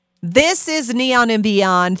This is Neon and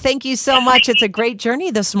Beyond. Thank you so much. It's a great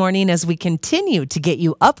journey this morning as we continue to get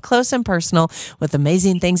you up close and personal with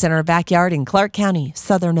amazing things in our backyard in Clark County,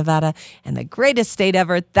 Southern Nevada, and the greatest state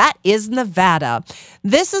ever, that is Nevada.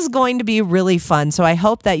 This is going to be really fun, so I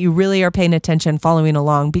hope that you really are paying attention, following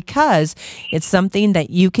along, because it's something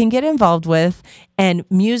that you can get involved with. And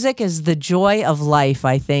music is the joy of life,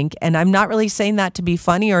 I think. And I'm not really saying that to be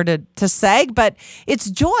funny or to sag, but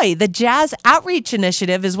it's joy. The Jazz Outreach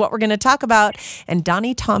Initiative is what we're going to talk about. And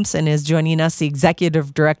Donnie Thompson is joining us, the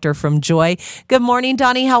executive director from Joy. Good morning,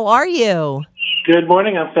 Donnie. How are you? Good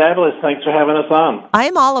morning. I'm fabulous. Thanks for having us on.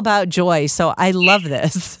 I'm all about joy, so I love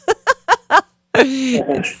this.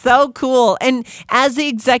 It's so cool. And as the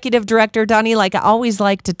executive director, Donnie, like I always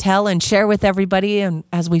like to tell and share with everybody, and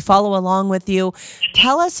as we follow along with you,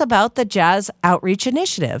 tell us about the Jazz Outreach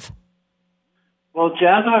Initiative. Well,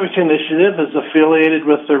 Jazz Outreach Initiative is affiliated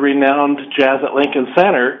with the renowned Jazz at Lincoln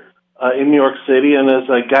Center in New York City and is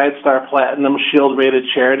a GuideStar Platinum Shield-rated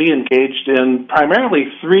charity engaged in primarily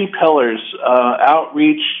three pillars,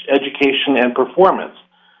 outreach, education, and performance.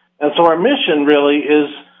 And so our mission really is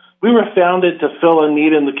we were founded to fill a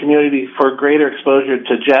need in the community for greater exposure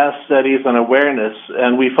to jazz studies and awareness,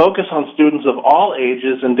 and we focus on students of all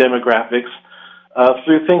ages and demographics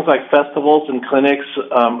through things like festivals and clinics,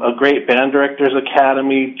 a great band directors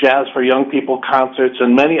academy, Jazz for Young People concerts,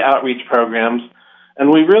 and many outreach programs.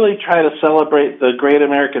 And we really try to celebrate the great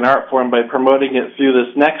American art form by promoting it through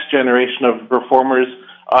this next generation of performers,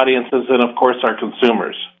 audiences, and, of course, our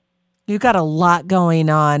consumers. You got a lot going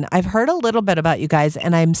on. I've heard a little bit about you guys,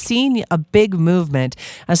 and I'm seeing a big movement,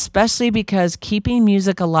 especially because keeping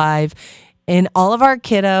music alive in all of our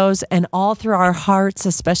kiddos and all through our hearts,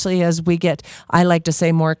 especially as we get, I like to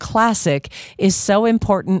say, more classic, is so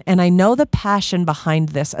important. And I know the passion behind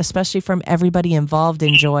this, especially from everybody involved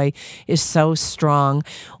in Joy, is so strong.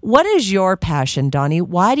 What is your passion, Donnie?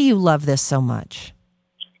 Why do you love this so much?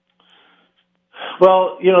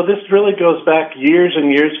 Well, this really goes back years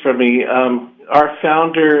and years for me. Our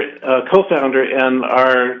founder, co-founder, and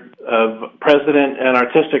our president and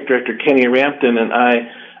artistic director, Kenny Rampton, and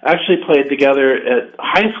I actually played together at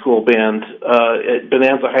high school band at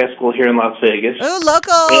Bonanza High School here in Las Vegas. Oh,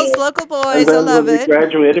 local boys, I love it. When we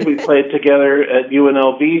graduated, we played together at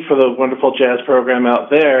UNLV for the wonderful jazz program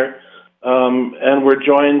out there. And we're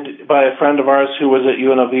joined by a friend of ours who was at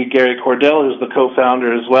UNLV, Gary Cordell, who's the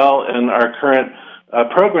co-founder as well, and our current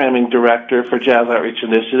programming director for Jazz Outreach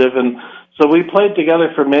Initiative. And so we played together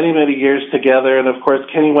for many, many years together. And, of course,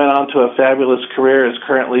 Kenny went on to a fabulous career, is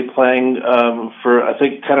currently playing for, I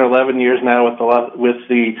think, 10 or 11 years now with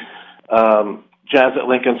the Jazz at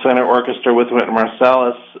Lincoln Center Orchestra with Wynton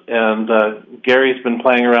Marsalis. And Gary's been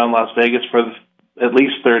playing around Las Vegas for at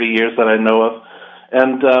least 30 years that I know of.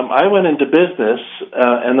 And I went into business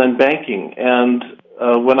and then banking. And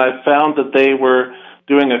when I found that they were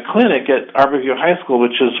doing a clinic at Arborview High School,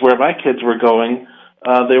 which is where my kids were going,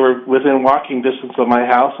 they were within walking distance of my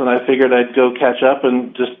house, and I figured I'd go catch up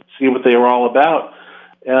and just see what they were all about.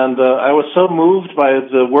 And I was so moved by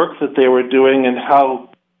the work that they were doing and how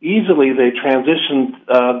easily they transitioned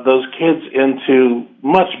those kids into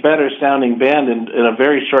much better sounding band in a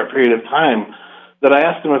very short period of time, that I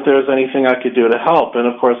asked them if there was anything I could do to help. And,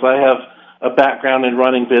 of course, I have a background in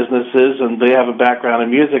running businesses, and they have a background in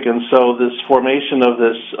music. And so this formation of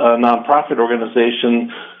this nonprofit organization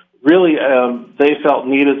really, they felt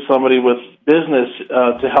needed somebody with business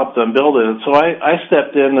to help them build it. And so I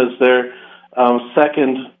stepped in as their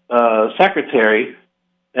second secretary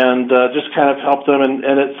and just kind of helped them. And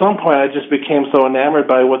at some point, I just became so enamored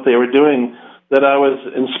by what they were doing that I was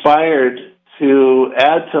inspired to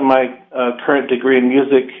add to my current degree in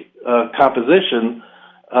music composition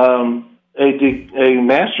a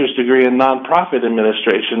master's degree in nonprofit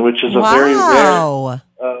administration, which is a very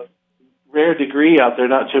rare degree out there.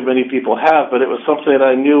 Not too many people have, but it was something that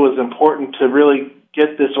I knew was important to really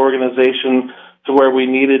get this organization to where we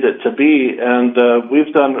needed it to be. And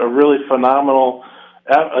we've done a really phenomenal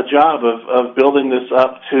job of building this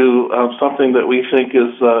up to something that we think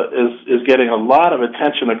is getting a lot of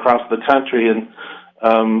attention across the country,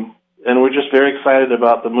 and we're just very excited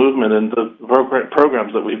about the movement and the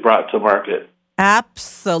programs that we brought to market.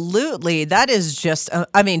 Absolutely. That is just,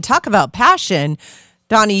 talk about passion.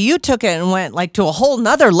 Donnie, you took it and went to a whole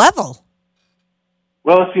nother level.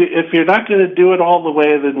 Well, if you're not going to do it all the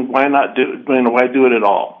way, then why not why do it at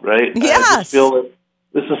all, right? Yes. I just feel that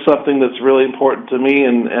this is something that's really important to me,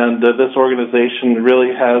 and this organization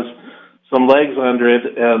really has some legs under it.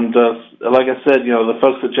 And like I said, the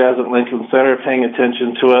folks at Jazz at Lincoln Center are paying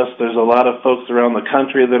attention to us. There's a lot of folks around the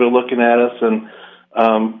country that are looking at us, and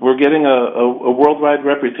we're getting a worldwide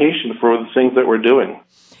reputation for the things that we're doing.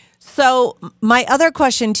 So my other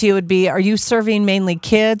question to you would be, are you serving mainly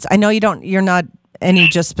kids? I know you're not any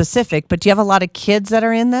just specific, but do you have a lot of kids that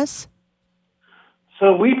are in this?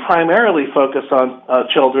 So we primarily focus on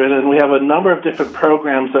children, and we have a number of different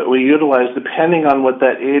programs that we utilize depending on what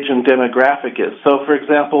that age and demographic is. So, for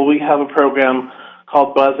example, we have a program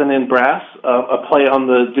called Buzzin' in Brass, a play on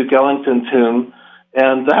the Duke Ellington tune,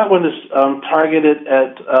 and that one is targeted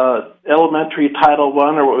at elementary Title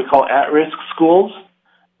I, or what we call at-risk schools.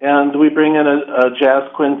 And we bring in a jazz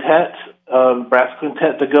quintet, brass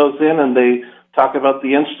quintet that goes in, and they talk about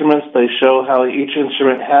the instruments. They show how each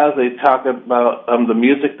instrument has. They talk about the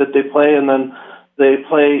music that they play, and then they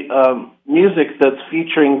play music that's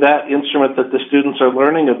featuring that instrument that the students are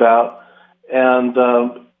learning about.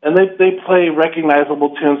 And they play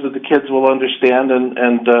recognizable tunes that the kids will understand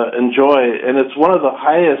and enjoy. And it's one of the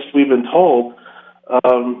highest, we've been told,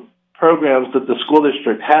 programs that the school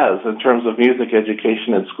district has in terms of music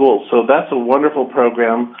education in schools. So that's a wonderful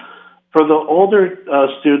program. For the older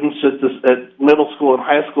students at middle school and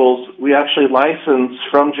high schools, we actually license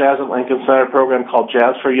from Jazz at Lincoln Center a program called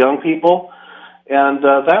Jazz for Young People. And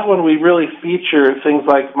that one we really feature things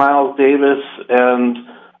like Miles Davis and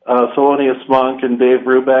Thelonious Monk and Dave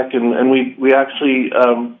Brubeck, and we actually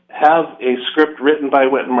have a script written by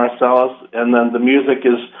Wynton Marsalis, and then the music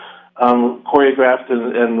is choreographed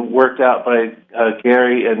and worked out by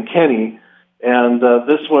Gary and Kenny. And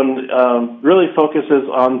this one really focuses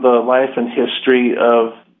on the life and history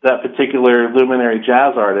of that particular luminary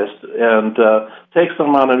jazz artist and takes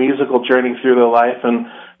them on a musical journey through their life and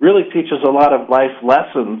really teaches a lot of life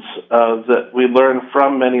lessons that we learn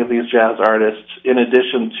from many of these jazz artists in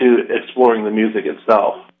addition to exploring the music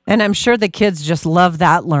itself. And I'm sure the kids just love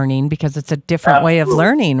that learning because it's a different way of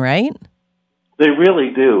learning, right? They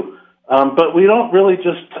really do. But we don't really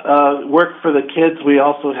just work for the kids. We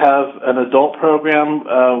also have an adult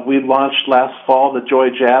program. We launched last fall the Joy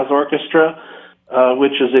Jazz Orchestra,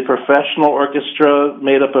 which is a professional orchestra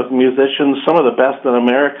made up of musicians, some of the best in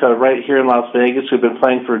America right here in Las Vegas, who've been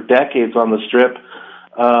playing for decades on the Strip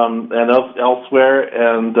and elsewhere.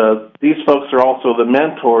 And these folks are also the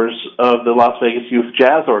mentors of the Las Vegas Youth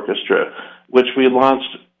Jazz Orchestra, which we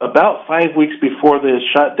launched about 5 weeks before the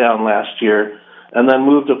shutdown last year, and then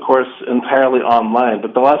moved, of course, entirely online.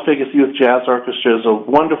 But the Las Vegas Youth Jazz Orchestra is a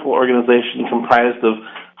wonderful organization comprised of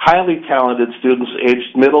highly talented students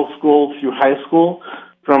aged middle school through high school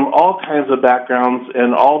from all kinds of backgrounds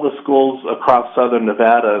and all the schools across southern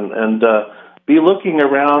Nevada. And be looking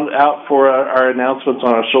out for our announcements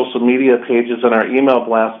on our social media pages and our email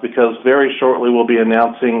blast, because very shortly we'll be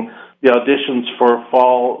announcing the auditions for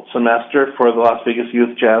fall semester for the Las Vegas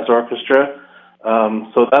Youth Jazz Orchestra.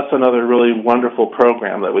 So that's another really wonderful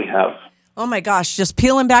program that we have. Oh my gosh, just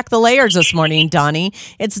peeling back the layers this morning, Donnie.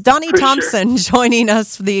 It's Donnie Thompson joining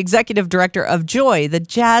us, the executive director of JOY, the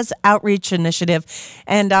Jazz Outreach Initiative.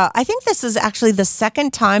 And I think this is actually the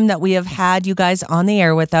second time that we have had you guys on the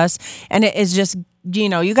air with us. And it is just,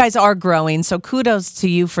 you guys are growing. So kudos to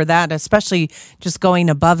you for that, especially just going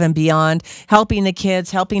above and beyond, helping the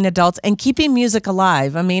kids, helping adults, and keeping music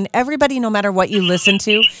alive. I mean, everybody, no matter what you listen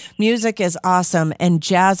to, music is awesome. And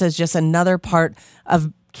jazz is just another part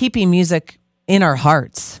of keeping music in our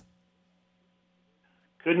hearts.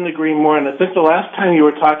 Couldn't agree more. And I think the last time you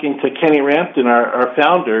were talking to Kenny Rampton, our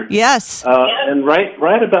founder. Yes. And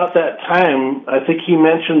right about that time, I think he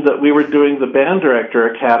mentioned that we were doing the Band Director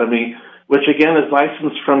Academy, which again is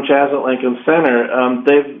licensed from Jazz at Lincoln Center.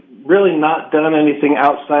 They've really not done anything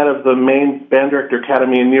outside of the main Band Director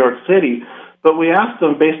Academy in New York City. But we asked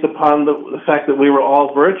them, based upon the fact that we were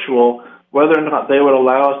all virtual, whether or not they would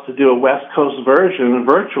allow us to do a West Coast version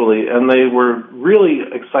virtually, and they were really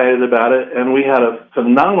excited about it, and we had a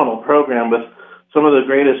phenomenal program with some of the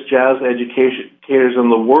greatest jazz educators in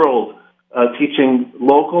the world teaching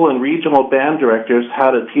local and regional band directors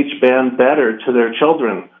how to teach band better to their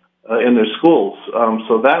children in their schools.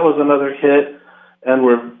 So that was another hit, and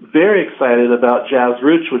we're very excited about Jazz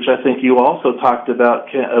Roots, which I think you also talked about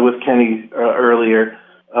with Kenny earlier.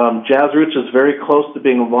 Jazz Roots is very close to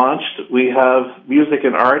being launched. We have Music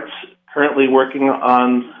and Arts currently working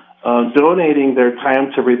on donating their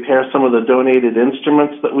time to repair some of the donated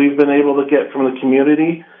instruments that we've been able to get from the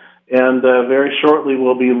community. And very shortly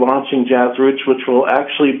we'll be launching Jazz Roots, which will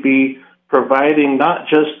actually be providing not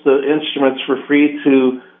just the instruments for free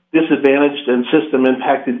to disadvantaged and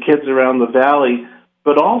system-impacted kids around the valley,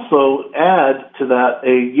 but also add to that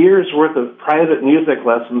a year's worth of private music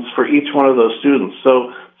lessons for each one of those students.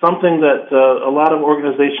 So something that a lot of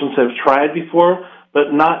organizations have tried before,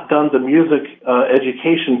 but not done the music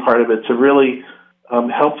education part of it to really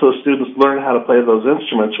help those students learn how to play those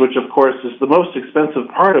instruments, which, of course, is the most expensive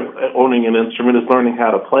part of owning an instrument, is learning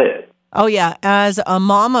how to play it. Oh, yeah. As a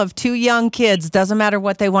mom of 2 young kids, doesn't matter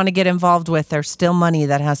what they want to get involved with, there's still money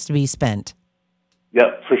that has to be spent.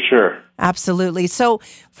 Yep, for sure. Absolutely. So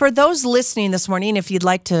for those listening this morning, if you'd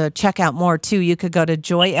like to check out more too, you could go to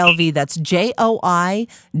Joy LV. That's JOI-LV.org.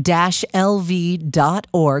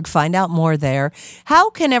 Find out more there. How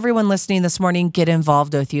can everyone listening this morning get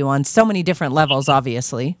involved with you on so many different levels,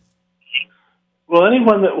 obviously? Well,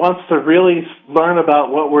 anyone that wants to really learn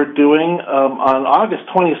about what we're doing, on August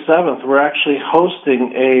 27th, we're actually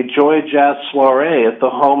hosting a Joy Jazz Soiree at the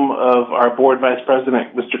home of our board vice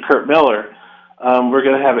president, Mr. Kurt Miller. We're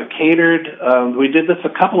going to have it catered. We did this a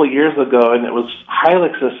couple of years ago, and it was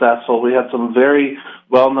highly successful. We had some very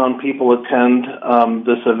well-known people attend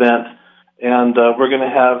this event, and we're going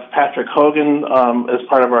to have Patrick Hogan as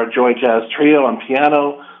part of our Joy Jazz Trio on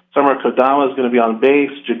piano. Summer Kodama is going to be on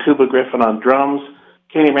bass, Jakuba Griffin on drums.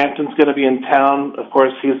 Kenny Rampton's going to be in town. Of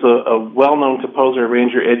course, he's a well-known composer,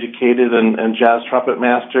 arranger, educated, and jazz trumpet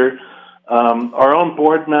master. Our own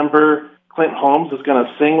board member, Clint Holmes, is going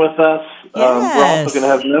to sing with us. Yes. We're also going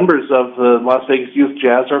to have members of the Las Vegas Youth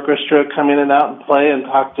Jazz Orchestra come in and out and play and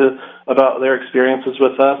talk about their experiences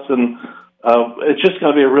with us. And it's just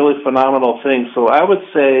going to be a really phenomenal thing. So I would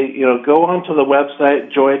say, go onto the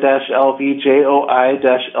website, joi-lv.org,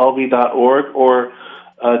 or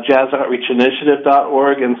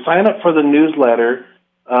jazzoutreachinitiative.org, and sign up for the newsletter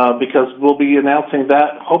because we'll be announcing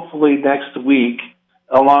that hopefully next week,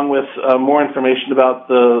 along with more information about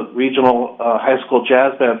the regional high school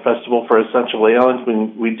jazz band festival for Essential Aliens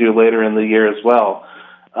we do later in the year as well.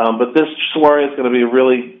 But this soiree is going to be a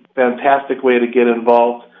really fantastic way to get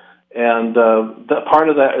involved. And part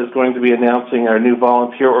of that is going to be announcing our new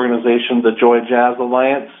volunteer organization, the Joy Jazz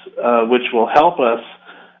Alliance, which will help us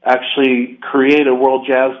actually create a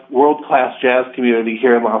world-class jazz community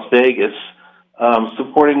here in Las Vegas,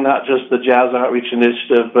 supporting not just the Jazz Outreach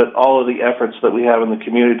Initiative, but all of the efforts that we have in the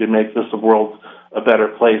community to make this world a better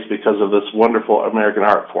place because of this wonderful American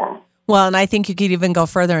art form. Well, and I think you could even go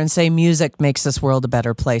further and say music makes this world a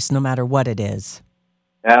better place, no matter what it is.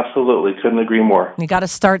 Absolutely. Couldn't agree more. You got to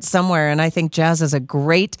start somewhere, and I think jazz is a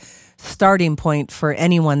great starting point for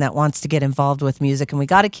anyone that wants to get involved with music, and we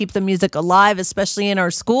got to keep the music alive, especially in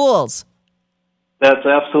our schools. That's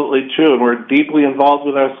absolutely true, and we're deeply involved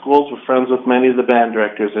with our schools. We're friends with many of the band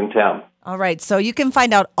directors in town. All right, so you can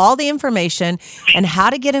find out all the information and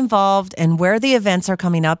how to get involved and where the events are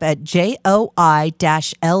coming up at joi-lv.org.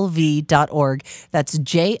 That's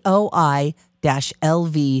joi-lv.org.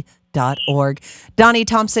 Donnie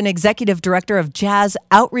Thompson, Executive Director of Jazz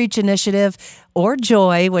Outreach Initiative, or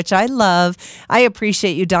JOY, which I love. I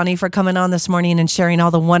appreciate you, Donnie, for coming on this morning and sharing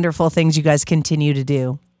all the wonderful things you guys continue to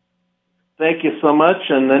do. Thank you so much.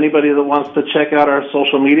 And anybody that wants to check out our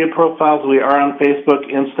social media profiles, we are on Facebook,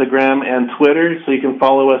 Instagram, and Twitter, so you can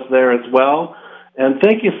follow us there as well. And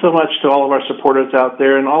thank you so much to all of our supporters out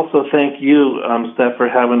there. And also thank you, Steph, for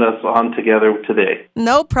having us on together today.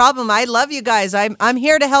 No problem. I love you guys. I'm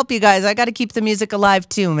here to help you guys. I got to keep the music alive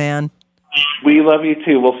too, man. We love you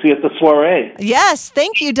too. We'll see you at the soiree. Yes.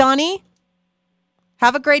 Thank you, Donnie.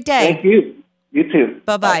 Have a great day. Thank you. You too.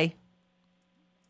 Bye-bye. Bye.